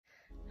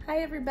Hi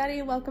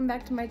everybody, welcome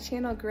back to my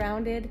channel,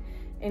 Grounded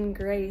in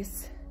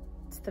Grace.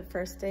 It's the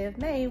first day of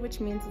May, which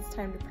means it's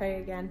time to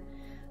pray again.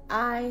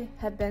 I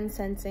have been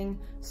sensing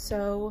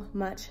so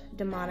much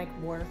demonic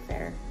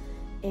warfare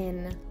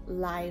in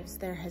lives.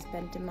 There has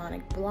been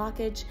demonic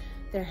blockage,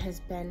 there has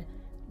been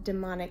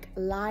demonic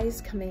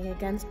lies coming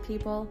against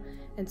people,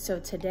 and so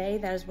today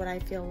that is what I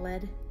feel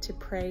led to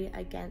pray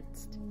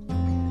against.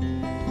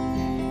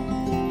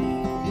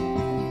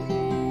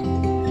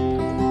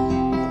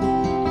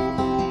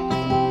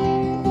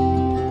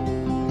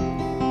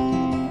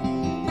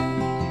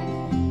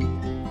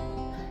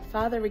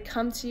 Father, we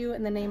come to you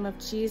in the name of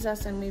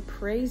Jesus and we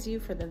praise you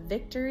for the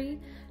victory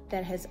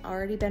that has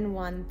already been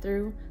won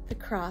through the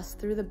cross,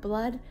 through the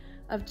blood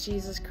of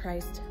Jesus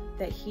Christ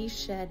that he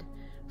shed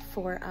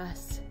for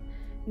us.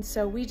 And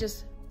so we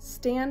just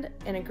stand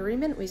in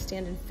agreement, we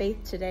stand in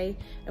faith today,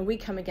 and we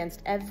come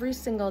against every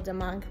single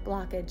demonic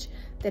blockage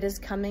that is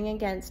coming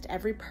against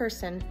every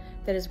person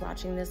that is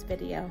watching this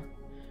video.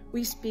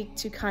 We speak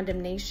to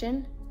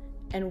condemnation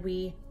and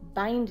we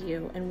bind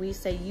you and we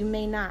say you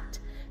may not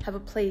have a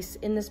place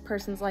in this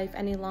person's life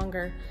any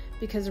longer,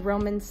 because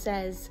Romans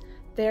says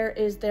there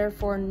is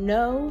therefore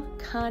no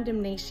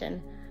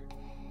condemnation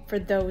for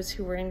those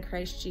who are in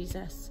Christ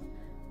Jesus.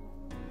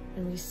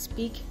 And we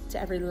speak to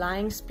every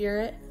lying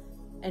spirit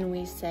and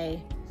we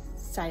say,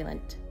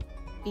 silent,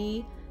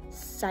 be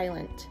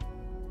silent.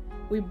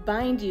 We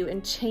bind you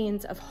in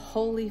chains of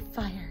holy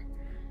fire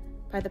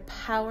by the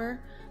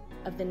power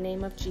of the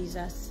name of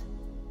Jesus.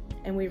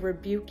 And we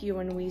rebuke you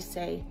and we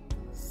say,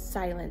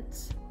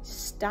 silence.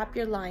 Stop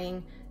your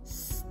lying.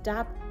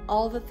 Stop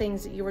all the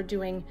things that you are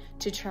doing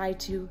to try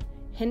to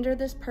hinder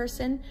this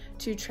person,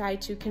 to try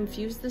to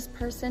confuse this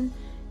person,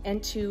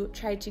 and to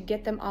try to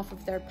get them off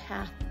of their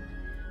path.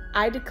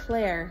 I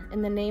declare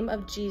in the name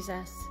of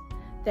Jesus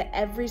that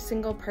every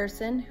single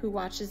person who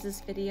watches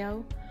this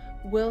video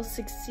will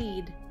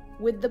succeed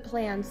with the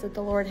plans that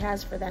the Lord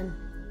has for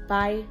them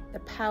by the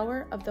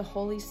power of the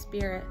Holy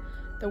Spirit.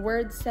 The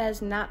word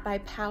says not by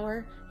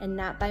power and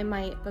not by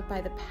might, but by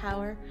the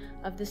power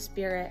of the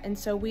Spirit. And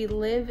so we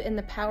live in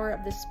the power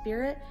of the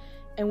Spirit,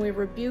 and we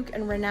rebuke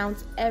and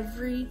renounce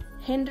every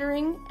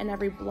hindering and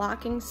every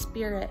blocking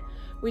spirit.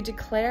 We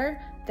declare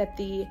that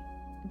the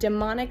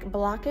demonic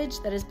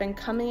blockage that has been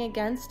coming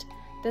against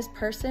this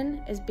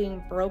person is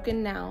being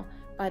broken now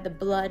by the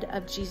blood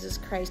of Jesus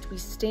Christ. We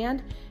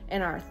stand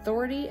in our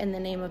authority in the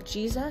name of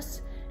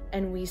Jesus,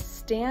 and we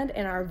stand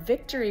in our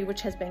victory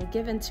which has been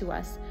given to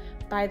us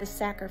by the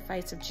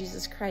sacrifice of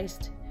Jesus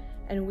Christ.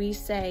 And we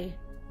say,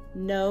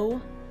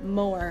 no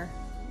more.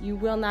 You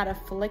will not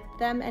afflict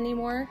them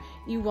anymore.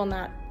 You will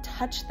not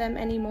touch them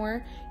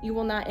anymore. You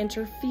will not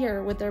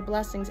interfere with their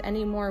blessings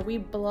anymore. We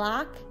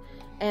block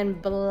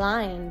and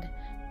blind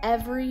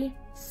every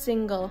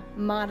single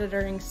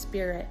monitoring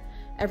spirit.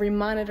 Every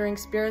monitoring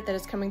spirit that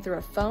is coming through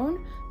a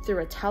phone, through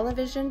a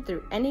television,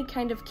 through any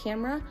kind of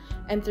camera,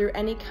 and through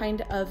any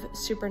kind of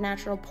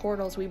supernatural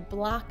portals. We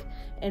block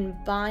and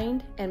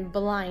bind and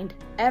blind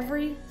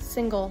every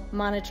single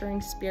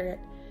monitoring spirit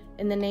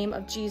in the name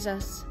of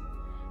Jesus.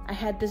 I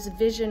had this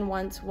vision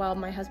once while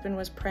my husband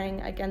was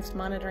praying against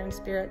monitoring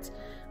spirits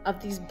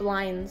of these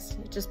blinds.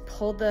 He just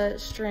pulled the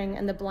string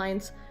and the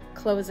blinds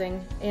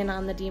closing in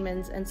on the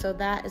demons. And so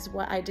that is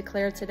what I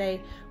declare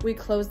today. We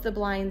close the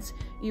blinds.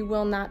 You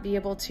will not be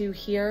able to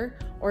hear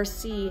or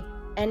see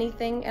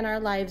anything in our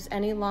lives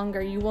any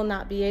longer. You will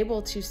not be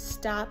able to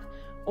stop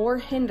or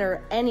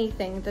hinder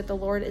anything that the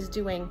Lord is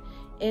doing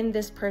in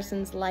this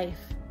person's life.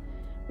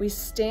 We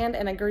stand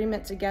in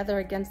agreement together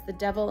against the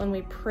devil, and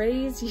we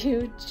praise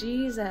you,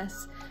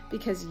 Jesus,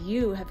 because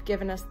you have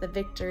given us the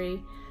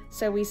victory.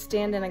 So we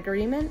stand in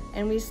agreement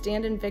and we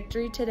stand in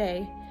victory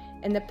today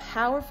in the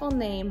powerful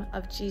name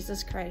of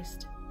Jesus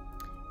Christ.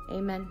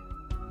 Amen.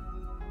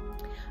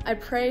 I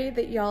pray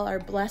that y'all are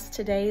blessed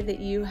today, that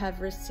you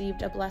have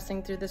received a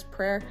blessing through this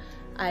prayer.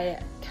 I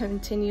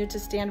continue to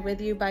stand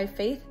with you by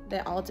faith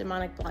that all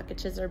demonic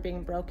blockages are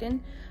being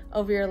broken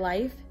over your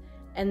life,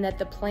 and that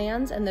the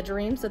plans and the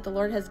dreams that the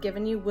Lord has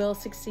given you will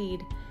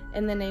succeed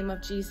in the name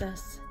of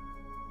Jesus.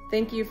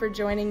 Thank you for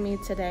joining me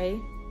today.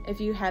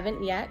 If you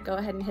haven't yet, go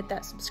ahead and hit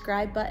that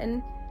subscribe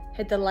button,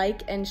 hit the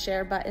like and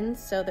share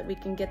buttons so that we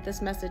can get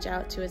this message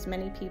out to as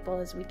many people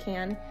as we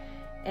can.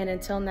 And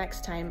until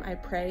next time, I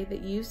pray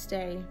that you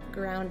stay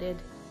grounded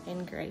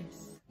in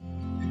grace.